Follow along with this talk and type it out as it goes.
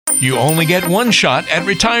You only get one shot at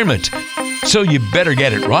retirement, so you better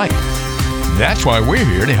get it right. That's why we're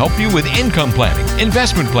here to help you with income planning,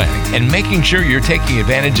 investment planning, and making sure you're taking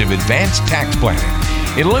advantage of advanced tax planning.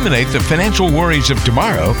 Eliminate the financial worries of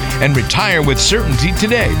tomorrow and retire with certainty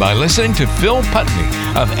today by listening to Phil Putney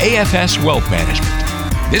of AFS Wealth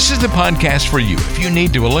Management. This is the podcast for you if you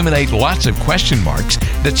need to eliminate lots of question marks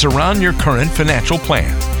that surround your current financial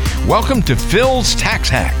plan. Welcome to Phil's Tax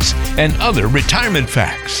Hacks and Other Retirement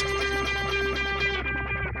Facts.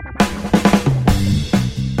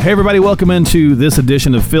 Hey everybody, welcome into this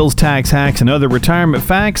edition of Phil's Tax Hacks and Other Retirement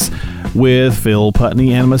Facts with Phil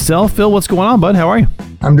Putney and myself. Phil, what's going on, bud? How are you?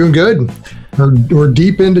 I'm doing good. We're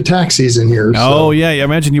deep into tax season here. Oh, yeah. I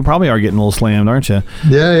imagine you probably are getting a little slammed, aren't you?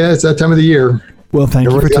 Yeah. It's that time of the year. Well, thank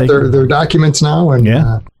you for taking their documents now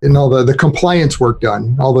and all the compliance work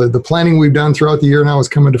done. All the planning we've done throughout the year now is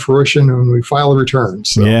coming to fruition when we file the returns.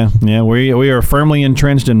 So. Yeah. We are firmly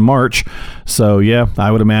entrenched in March. So, yeah,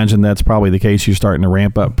 I would imagine that's probably the case. You're starting to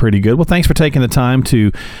ramp up pretty good. Well, thanks for taking the time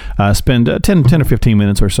to spend 10 or 15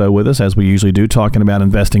 minutes or so with us, as we usually do, talking about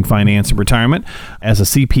investing, finance, and retirement. As a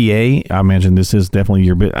CPA, I imagine this is definitely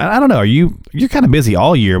your bit. I don't know. You're kind of busy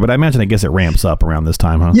all year, but I imagine, I guess it ramps up around this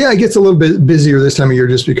time, huh? Yeah, it gets a little bit busier this time of year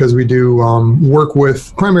just because we do work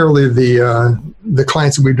with primarily the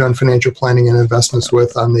clients that we've done financial planning and investments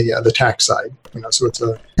with on the tax side. So it's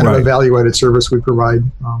a kind of a value-added service we provide.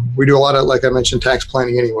 We do a lot of, like I mentioned, tax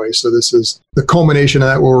planning anyway. So this is the culmination of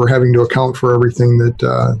that, where we're having to account for everything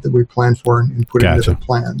that we plan for and put into the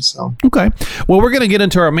plans. So okay, well, we're going to get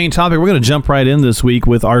into our main topic. We're going to jump right in this week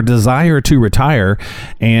with our desire to retire,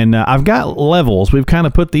 and I've got levels. We've kind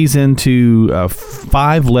of put these into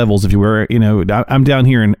 5 levels, if you were. I'm down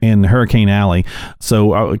here in Hurricane Alley,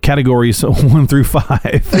 so categories 1 through 5.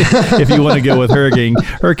 If you want to go with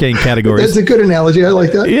hurricane categories. That's a good analogy. I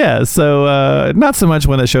like that. Yeah. So not so much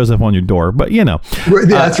when it shows up on your door, but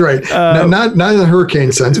that's right. Not in the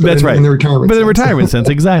hurricane sense, but that's right. In the retirement. But in the retirement sense,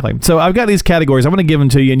 exactly. So I've got these categories. I'm going to give them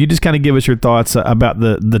to you, and you just kind of give us your thoughts about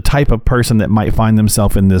the type of person that might find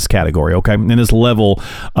themselves in this category. Okay, and this level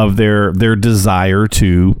of their desire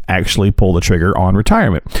to actually pull the trigger on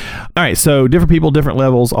retirement. All right. So different people, different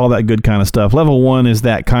levels, all that good kind of stuff. Level 1 is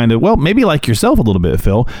that kind of, well, maybe like yourself a little bit,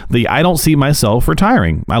 Phil. I don't see myself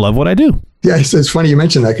retiring. I love what I do. Yeah, it's funny you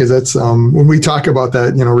mentioned that, because that's when we talk about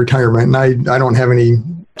that, retirement, and I don't have any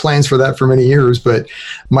plans for that for many years, but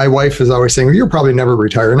my wife is always saying, well, you'll probably never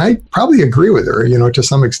retire. And I probably agree with her, to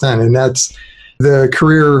some extent. And that's our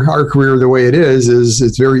career, the way it is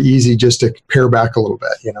it's very easy just to pare back a little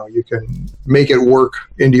bit. You can make it work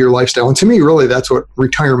into your lifestyle. And to me, really, that's what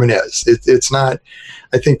retirement is. It's not,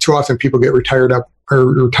 I think too often people get tied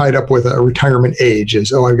up with a retirement age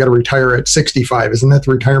is, I've got to retire at 65. Isn't that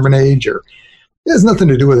the retirement age? Or it has nothing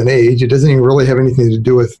to do with an age. It doesn't even really have anything to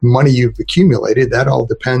do with money you've accumulated. That all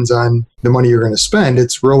depends on the money you're going to spend.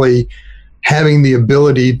 It's really having the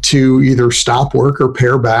ability to either stop work or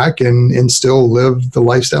pare back and still live the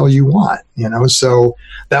lifestyle you want, So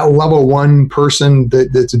that level 1 person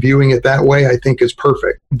that's viewing it that way, I think is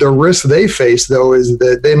perfect. The risk they face, though, is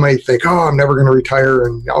that they might think, I'm never going to retire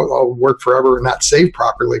and I'll work forever and not save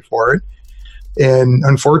properly for it. And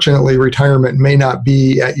unfortunately, retirement may not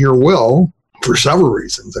be at your will for several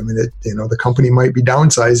reasons. I mean, the company might be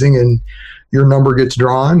downsizing and your number gets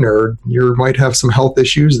drawn, or you might have some health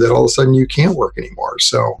issues that all of a sudden you can't work anymore.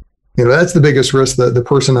 So, that's the biggest risk that the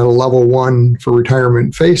person at a level 1 for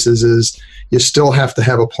retirement faces, is you still have to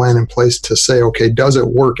have a plan in place to say, okay, does it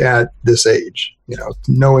work at this age?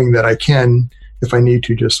 Knowing that I can, if I need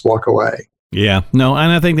to, just walk away. Yeah, no,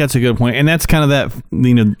 and I think that's a good point. And that's kind of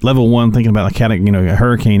that, level 1, thinking about a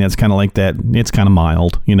hurricane, that's kind of like that. It's kind of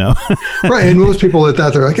mild, Right. And most people at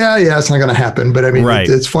that, they're like, it's not going to happen. But I mean,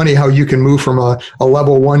 it's funny how you can move from a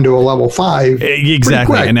level 1 to a level 5.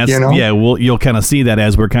 Exactly. Quick, and that's, you'll kind of see that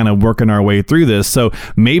as we're kind of working our way through this. So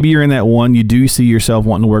maybe you're in that 1, you do see yourself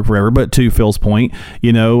wanting to work forever. But to Phil's point,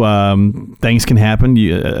 things can happen,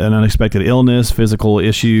 an unexpected illness, physical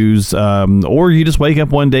issues, or you just wake up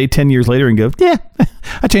one day 10 years later and go, yeah,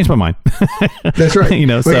 I changed my mind. That's right.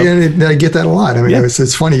 And I get that a lot. I mean,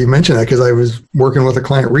 it's funny you mentioned that, because I was working with a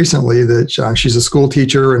client recently that she's a school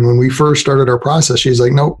teacher. And when we first started our process, she's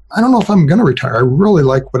like, no, I don't know if I'm going to retire. I really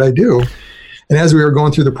like what I do. And as we were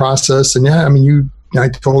going through the process, and I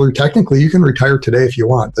told her, technically, you can retire today if you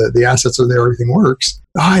want. The assets are there, everything works.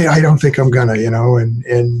 I don't think I'm going to,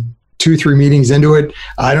 and 2-3 meetings into it,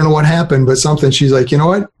 I don't know what happened, but something, she's like, you know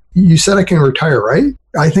what? You said I can retire, right?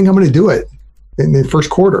 I think I'm going to do it. in the first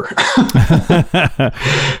quarter.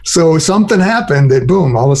 So something happened that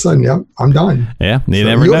boom, all of a sudden, yep, I'm done. Yeah, you so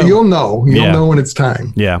never know. You'll know. You'll know when it's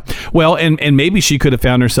time. Yeah. Well, and maybe she could have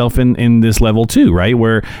found herself in this level too, right?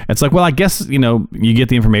 Where it's like, well, I guess, you get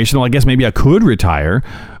the information. Well, I guess maybe I could retire,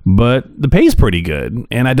 but the pay's pretty good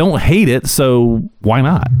and I don't hate it. So why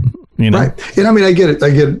not? Right. And I mean, I get it. I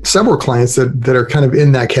get several clients that are kind of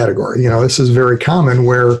in that category. This is very common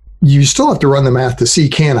where you still have to run the math to see,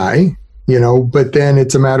 can I? But then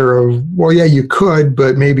it's a matter of, well, yeah, you could,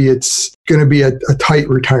 but maybe it's going to be a tight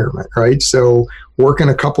retirement, right? So working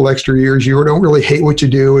a couple extra years, you don't really hate what you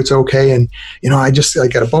do. It's okay. And, I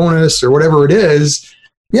got a bonus or whatever it is.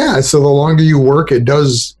 Yeah. So the longer you work, it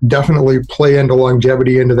does definitely play into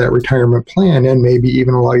longevity into that retirement plan and maybe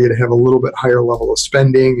even allow you to have a little bit higher level of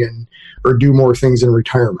spending or do more things in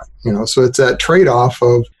retirement, so it's that trade-off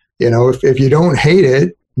of, if you don't hate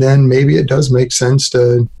it, then maybe it does make sense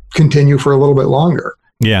to continue for a little bit longer.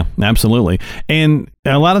 Yeah, absolutely. And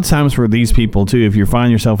a lot of times for these people too, if you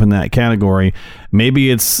find yourself in that category,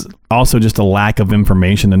 maybe it's also just a lack of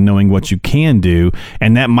information and knowing what you can do.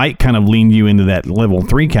 And that might kind of lean you into that level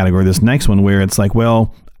 3 category, this next one, where it's like,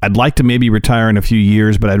 well, I'd like to maybe retire in a few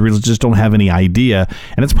years, but I really just don't have any idea.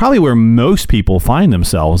 And it's probably where most people find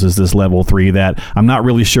themselves, is this level 3, that I'm not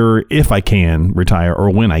really sure if I can retire or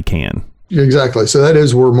when I can. Exactly. So that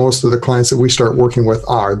is where most of the clients that we start working with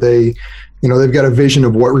are. They've got a vision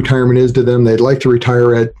of what retirement is to them. They'd like to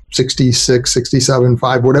retire at 66, 67,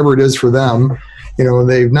 5, whatever it is for them.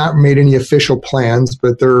 They've not made any official plans,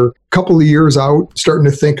 but they're a couple of years out starting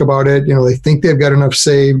to think about it. They think they've got enough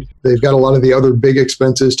saved. They've got a lot of the other big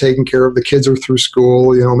expenses taken care of. The kids are through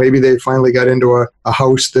school. Maybe they finally got into a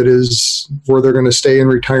house that is where they're going to stay in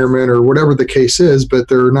retirement or whatever the case is, but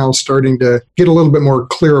they're now starting to get a little bit more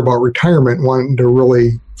clear about retirement, wanting to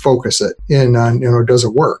really focus it in on, does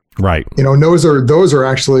it work? Right. Those are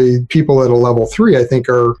actually people at a level 3, I think,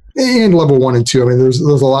 are in level 1 and 2. I mean, there's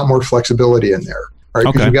a lot more flexibility in there, right?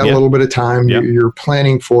 Because you've got a little bit of time, you're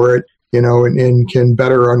planning for it, and can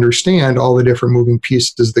better understand all the different moving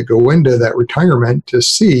pieces that go into that retirement to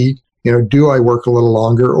see, do I work a little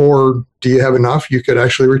longer, or do you have enough you could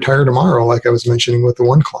actually retire tomorrow, like I was mentioning with the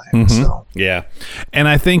one client. Mm-hmm. So yeah. And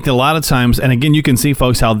I think a lot of times, and again, you can see,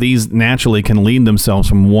 folks, how these naturally can lead themselves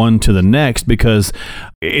from one to the next, because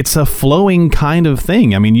it's a flowing kind of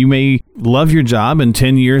thing. I mean, you may love your job and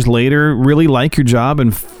 10 years later really like your job,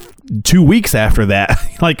 and 2 weeks after that,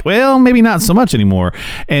 like, well, maybe not so much anymore.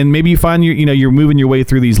 And maybe you find you're moving your way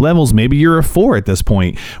through these levels. Maybe you're a 4 at this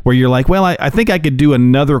point, where you're like, well, I think I could do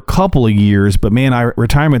another couple of years, but man,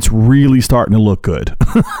 retirement's really starting to look good.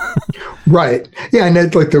 Right. Yeah. And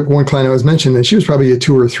that's like the one client I was mentioning, that she was probably a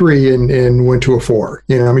 2 or 3 and went to a 4.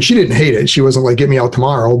 I mean, she didn't hate it. She wasn't like, get me out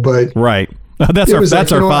tomorrow, but right. That's our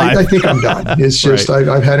 5. I think I'm done. It's just, right.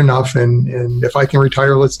 I've had enough. And if I can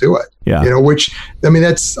retire, let's do it. Yeah. Which, I mean,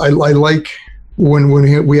 I like when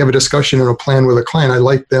we have a discussion and a plan with a client, I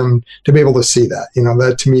like them to be able to see that.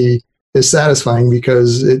 That to me is satisfying,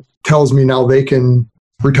 because it tells me now they can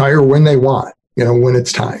retire when they want. When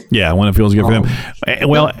it's time. Yeah, when it feels good for them.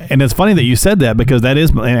 Well, and it's funny that you said that, because that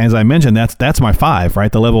is, as I mentioned, that's my 5,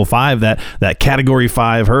 right? The level 5, that category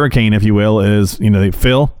 5 hurricane, if you will, is,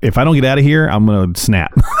 Phil, if I don't get out of here, I'm going to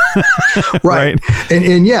snap. Right.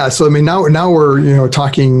 And yeah, so I mean, now we're,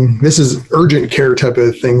 talking, this is urgent care type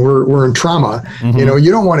of thing. We're in trauma. Mm-hmm.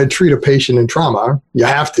 You don't want to treat a patient in trauma. You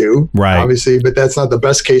have to, right? Obviously, but that's not the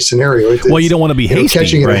best case scenario. Well, you don't want to be hasty,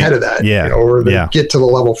 catching it right? ahead of that. Yeah. Or get to the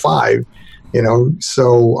level 5.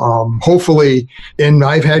 So hopefully, and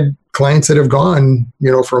I've had clients that have gone,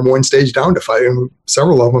 from one stage down to 5, and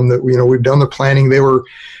several of them that, we've done the planning. They were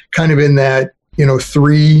kind of in that,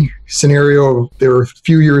 3 scenario. They were a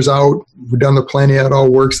few years out. We've done the planning. It all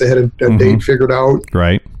works. They had a mm-hmm. date figured out.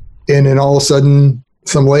 Right. And then all of a sudden,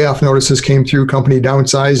 some layoff notices came through, company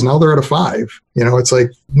downsized. Now they're at a 5. It's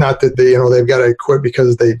like, not that they, they've got to quit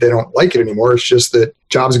because they don't like it anymore. It's just that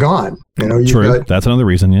job's gone. True. That's another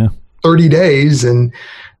reason. Yeah. 30 days and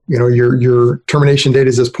your termination date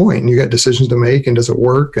is this point, and you got decisions to make, and does it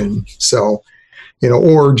work? And so,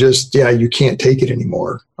 or just, you can't take it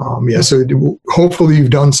anymore. So hopefully you've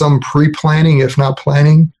done some pre-planning, if not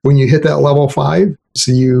planning, when you hit that level 5,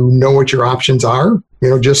 so you know what your options are,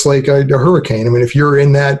 just like a hurricane. I mean, if you're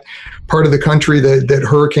in that part of the country that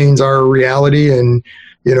hurricanes are a reality, and,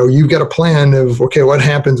 you've got a plan of, okay, what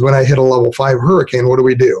happens when I hit a level 5 hurricane? What do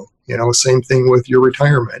we do? Same thing with your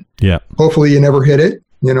retirement. Yeah. Hopefully you never hit it,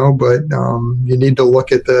 but you need to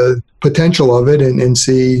look at the potential of it and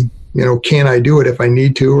see, can I do it if I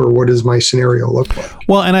need to, or what does my scenario look like?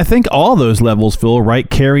 Well, and I think all those levels, Phil, right,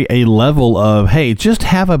 carry a level of, hey, just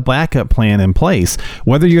have a backup plan in place.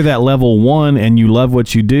 Whether you're that level 1 and you love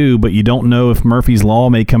what you do, but you don't know if Murphy's Law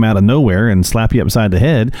may come out of nowhere and slap you upside the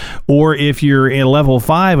head, or if you're in level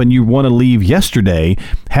 5 and you want to leave yesterday,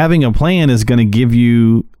 having a plan is going to give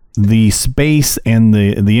you the space and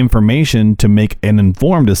the information to make an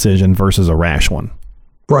informed decision versus a rash one.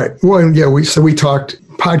 Right. Well, yeah, we talked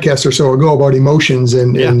podcast or so ago about emotions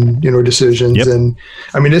and decisions. Yep. And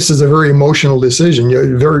I mean, this is a very emotional decision.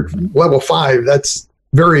 Very level 5, that's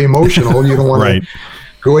very emotional. You don't want right. to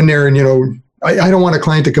go in there and, I don't want a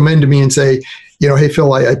client to come in to me and say, hey,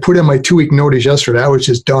 Phil, I put in my 2-week notice yesterday. I was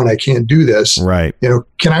just done. I can't do this. Right.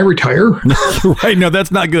 Can I retire? Right. No,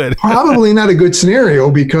 that's not good. Probably not a good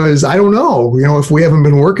scenario, because I don't know, if we haven't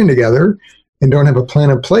been working together and don't have a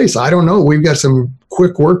plan in place, I don't know. We've got some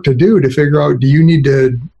quick work to do to figure out, do you need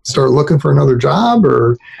to start looking for another job,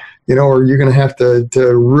 or, or you're going to have to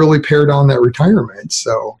really pare down that retirement.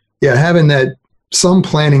 So yeah, having that some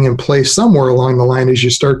planning in place somewhere along the line as you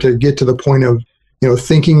start to get to the point of,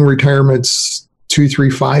 thinking retirement's 2, 3,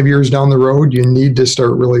 5 years down the road, you need to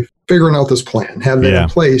start really figuring out this plan, have that in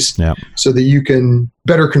place so that you can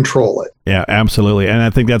better control it. Yeah, absolutely. And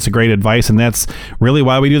I think that's a great advice. And that's really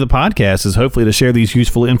why we do the podcast, is hopefully to share these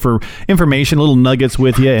useful information, little nuggets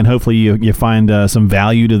with you. And hopefully you find some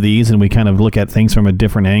value to these, and we kind of look at things from a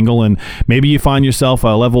different angle. And maybe you find yourself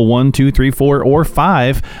level 1, 2, 3, 4, or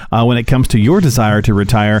 5 when it comes to your desire to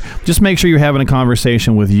retire. Just make sure you're having a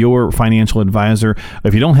conversation with your financial advisor.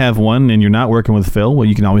 If you don't have one and you're not working with Phil, well,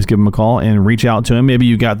 you can always give him a call and reach out to him. Maybe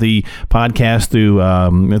you got the podcast through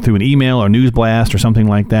an email or news blast or something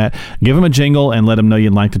like that. Give him a jingle and let him know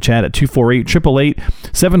you'd like to chat at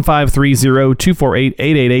 248-888-7530,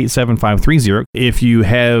 248-888-7530. If you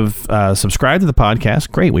have subscribed to the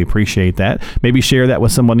podcast, great. We appreciate that. Maybe share that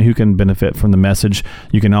with someone who can benefit from the message.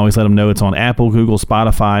 You can always let them know it's on Apple, Google,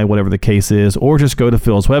 Spotify, whatever the case is, or just go to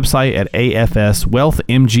Phil's website at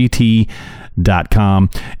afswealthmgt.com.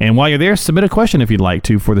 And while you're there, submit a question if you'd like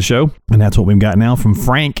to for the show. And that's what we've got now from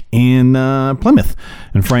Frank in Plymouth.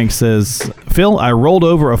 And Frank says, Phil, I rolled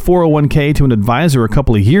over a 401k to an advisor a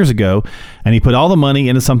couple of years ago, and he put all the money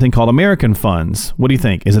into something called American funds. What do you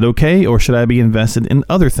think? Is it okay, or should I be invested in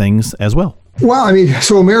other things as well? Well, I mean,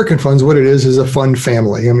 so American funds, what it is a fund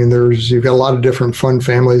family. I mean, you've got a lot of different fund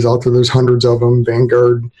families out there. There's hundreds of them.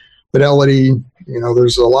 Vanguard, Fidelity,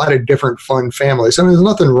 there's a lot of different fund families. I mean, there's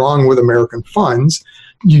nothing wrong with American funds.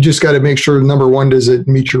 You just got to make sure, number one, does it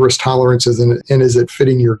meet your risk tolerances, and is it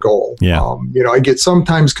fitting your goal? Yeah. I get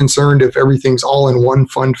sometimes concerned if everything's all in one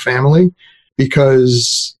fund family,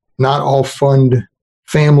 because not all fund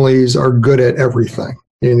families are good at everything.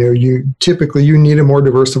 You typically need a more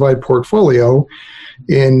diversified portfolio,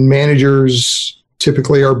 and managers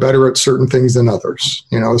typically are better at certain things than others.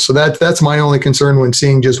 So that's my only concern when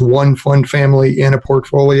seeing just one fund family in a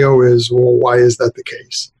portfolio is, well, why is that the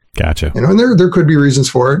case? Gotcha. And there could be reasons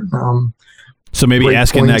for it. So maybe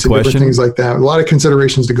asking that question, things like that. A lot of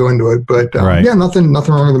considerations to go into it, but right. Yeah, nothing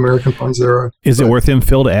wrong with American funds. Is it worth him,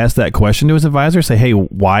 Phil, to ask that question to his advisor? Say, hey,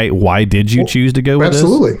 why did you choose to go with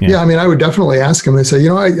absolutely. this? Yeah, I mean, I would definitely ask him and say,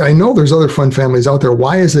 I know there's other fund families out there.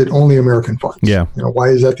 Why is it only American funds? Yeah. Why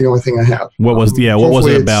is that the only thing I have? What was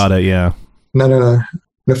it about it? Yeah. Not in a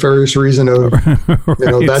nefarious reason of,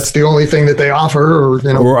 right. That's the only thing that they offer, or,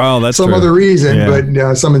 that's some true. Other reason, but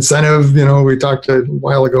some incentive, we talked a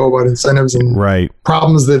while ago about incentives and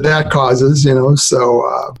problems that causes,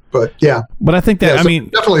 but yeah. But I think that, so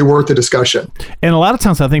definitely worth the discussion. And a lot of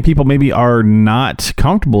times I think people maybe are not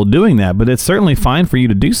comfortable doing that, but it's certainly fine for you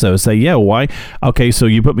to do so. Say, yeah, why? Okay, so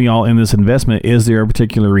you put me all in this investment. Is there a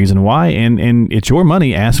particular reason why? And it's your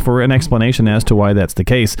money. Ask for an explanation as to why that's the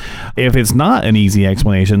case. If it's not an easy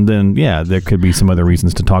explanation, then there could be some other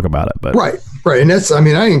reasons to talk about it. But right. And that's,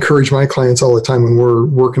 I encourage my clients all the time when we're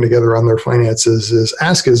working together on their finances is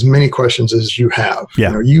ask as many questions as you have.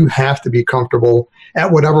 Yeah. You have to be comfortable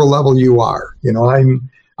at whatever level you are.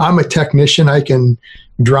 I'm a technician. I can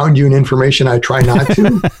drown you in information. I try not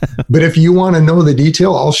to. But if you want to know the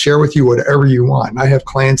detail, I'll share with you whatever you want. I have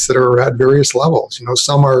clients that are at various levels.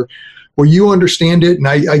 Some are, well, you understand it, and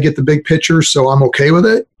I get the big picture, so I'm okay with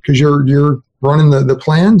it because you're running the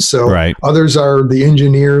plan. So others are the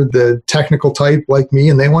engineer, the technical type like me,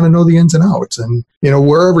 and they want to know the ins and outs. And,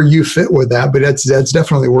 wherever you fit with that, but that's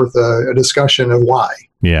definitely worth a discussion of why.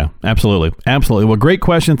 Yeah, absolutely. Absolutely. Well, great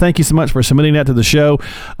question. Thank you so much for submitting that to the show.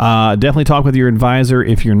 Definitely talk with your advisor.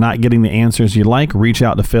 If you're not getting the answers you like, reach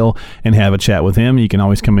out to Phil and have a chat with him. You can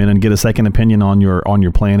always come in and get a second opinion on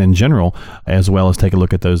your plan in general, as well as take a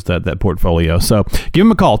look at that portfolio. So give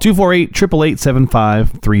him a call,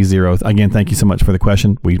 248-888-7530. Again, thank you so much for the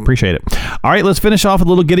question. We appreciate it. All right, let's finish off with a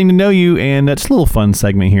little getting to know you, and that's a little fun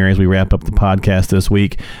segment here as we wrap up the podcast this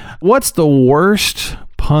week. What's the worst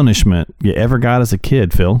punishment you ever got as a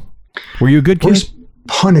kid, Phil? Were you a good kid? Worst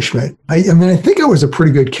punishment. I mean, I think I was a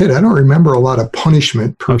pretty good kid. I don't remember a lot of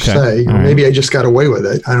punishment per se. Right. Maybe I just got away with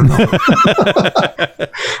it. I don't know.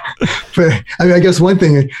 But I mean, I guess one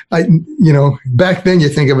thing, back then you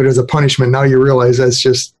think of it as a punishment. Now you realize that's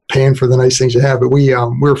just paying for the nice things you have. But we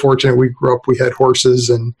were fortunate. We grew up, we had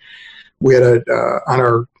horses, and we had on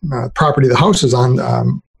our property, the house is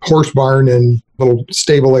on horse barn and little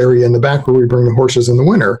stable area in the back where we bring the horses in the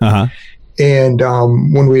winter. Uh-huh. And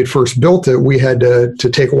when we had first built it, we had to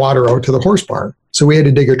take water out to the horse barn. So we had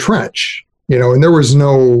to dig a trench, and there was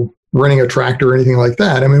no renting a tractor or anything like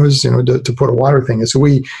that. I mean, it was, to put a water thing in. So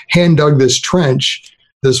we hand dug this trench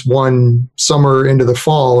this one summer into the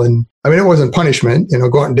fall. And I mean, it wasn't punishment,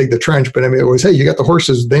 go out and dig the trench, but I mean, it was, hey, you got the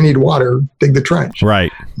horses, they need water, dig the trench.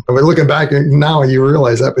 Right. But looking back now, you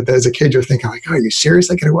realize that, but as a kid, you're thinking like, oh, are you serious?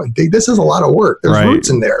 I gotta dig. This is a lot of work. There's roots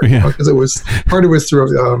in there, because it was, part of it was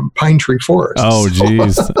through pine tree forest. Oh,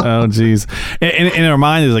 geez. Oh, geez. And in our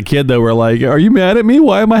mind as a kid, though, we're like, are you mad at me?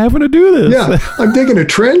 Why am I having to do this? Yeah, I'm digging a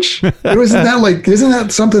trench. Isn't that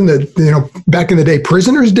something that, back in the day,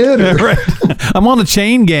 prisoners did? Right. I'm on the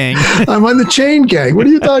chain gang. I'm on the chain gang. What are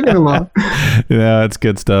you talking about? Yeah, that's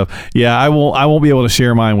good stuff. Yeah, I won't be able to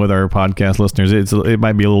share mine with our podcast listeners. It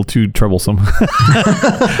might be a little too troublesome. But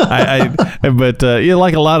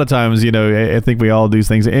like a lot of times, I think we all do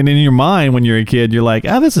things, and in your mind when you're a kid, you're like,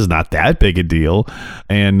 this is not that big a deal,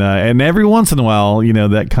 and every once in a while,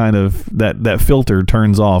 that kind of that filter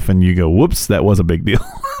turns off, and you go, whoops, that was a big deal.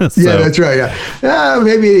 So, yeah, that's right. Yeah,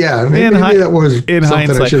 maybe that was in something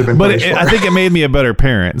hindsight, I should have been punished for. I think it made me a better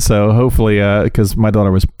parent. So hopefully, because my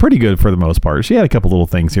daughter was pretty good for the most part. She had a couple little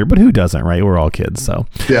things here, but who doesn't, right? We're all kids, so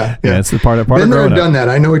yeah, it's the part of growing up. Done that.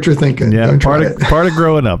 I know what you're thinking. Yeah, part of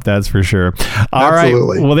growing up. That's for sure. All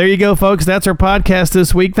Absolutely. Right. Well, there you go, folks. That's our podcast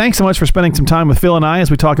this week. Thanks so much for spending some time with Phil and I as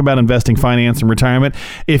we talk about investing, finance, and retirement.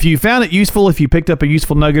 If you found it useful, if you picked up a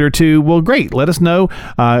useful nugget or two, well, great. Let us know.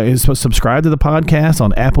 Subscribe to the podcast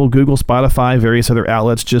on Apple, Google, Spotify, various other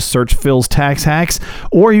outlets. Just search Phil's Tax Hacks,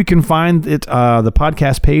 or you can find it the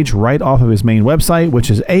podcast page right off of his main website,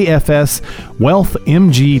 which is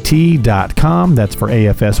afswealthmgt.com. That's for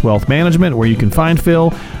AFS Wealth Management, where you can find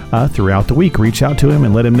Phil throughout the week. Reach out to him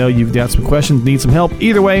and let him know you've got some questions, need some help.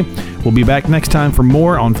 Either way, we'll be back next time for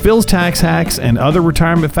more on Phil's Tax Hacks and other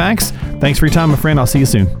retirement facts. Thanks for your time, my friend. I'll see you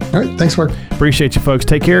soon. All right. Thanks, Mark. Appreciate you, folks.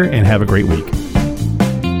 Take care and have a great week.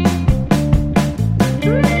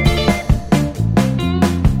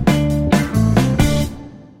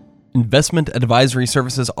 Investment advisory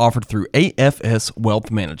services offered through AFS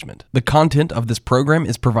Wealth Management. The content of this program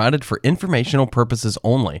is provided for informational purposes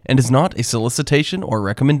only and is not a solicitation or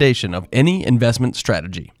recommendation of any investment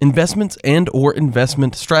strategy. Investments and/or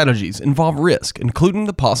investment strategies involve risk, including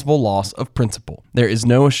the possible loss of principal. There is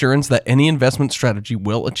no assurance that any investment strategy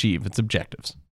will achieve its objectives.